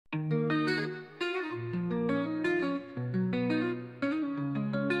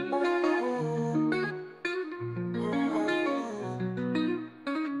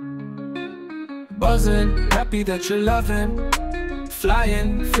Buzzing, happy that you're loving,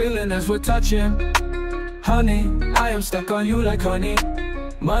 flying, feeling as we're touching. Honey, I am stuck on you like honey.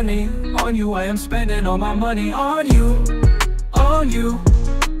 Money, on you, I am spending all my money on you. On you,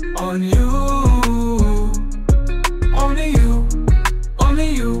 on you. Only you,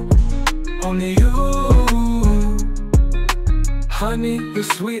 only you, only you. Honey, you're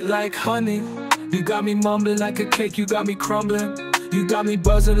sweet like honey. You got me mumbling like a cake, you got me crumbling. You got me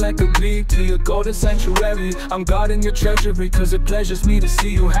buzzing like a bee to your golden sanctuary. I'm guarding your treasury, cause it pleasures me to see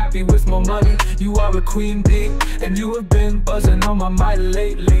you happy with my money. You are a queen bee, and you have been buzzing on my mind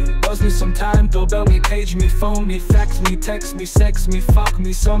lately. Buzz me sometime, doorbell me, page me, phone me, fax me, text me, sex me, fuck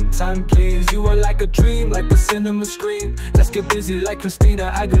me sometime please. You are like a dream, like a cinema screen. Let's get busy like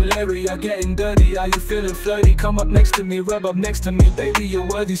Christina Aguilera. Getting dirty, are you feeling flirty? Come up next to me, rub up next to me. Baby, you're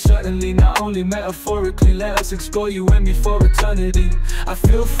worthy, certainly, not only metaphorically. Let us explore you and me for eternity. I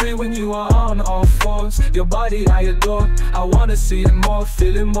feel free when you are on all fours. Your body I adore, I wanna see it more,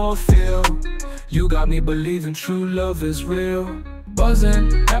 feel it more, feel. You got me believing true love is real.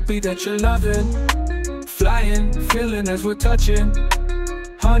 Buzzing, happy that you're loving, flying, feeling as we're touching.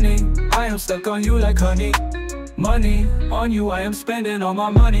 Honey, I am stuck on you like honey. Money, on you, I am spending all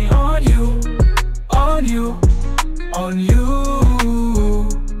my money on you. On you, on you.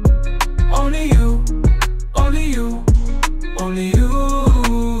 Only you, only you, only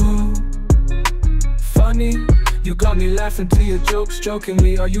you. Funny, you got me laughing to your jokes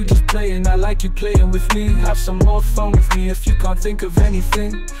jokingly. Are you just playing? I like you playing with me. Have some more fun with me. If you can't think of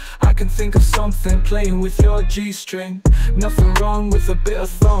anything, I can think of something. Playing with your G-string. Nothing wrong with a bit of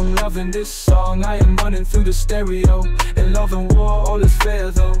thong. Loving this song, I am running through the stereo. In love and war, all is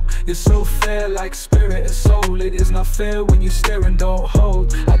fair though. You're so fair like spirit and soul. It is not fair when you stare and don't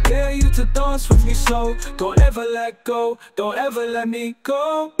hold. I dare you to dance with me, so don't ever let go, don't ever let me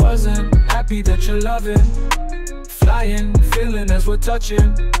go. Buzzing, happy that you're loving, flying, feeling as we're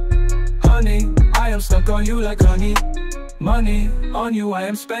touching. Honey, I am stuck on you like honey. Money, on you, I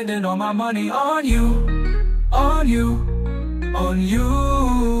am spending all my money on you. On you, on you.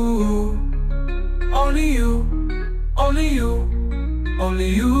 Only you, only you, only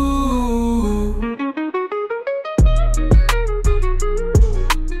you.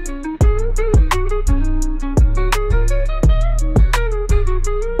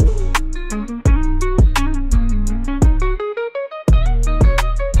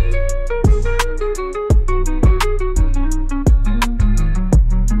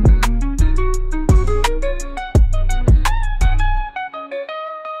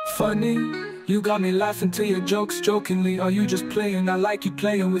 Funny, you got me laughing to your jokes jokingly. Are you just playing? I like you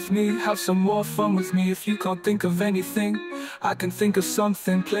playing with me. Have some more fun with me. If you can't think of anything, I can think of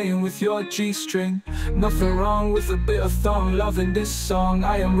something. Playing with your G-string. Nothing wrong with a bit of thong. Loving this song,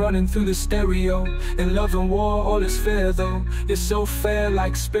 I am running through the stereo. In love and war, all is fair though. You're so fair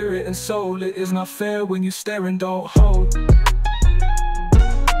like spirit and soul. It is not fair when you stare and don't hold.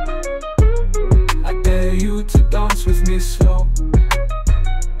 I dare you to dance with me slow.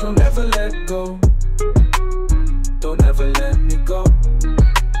 Don't ever let go,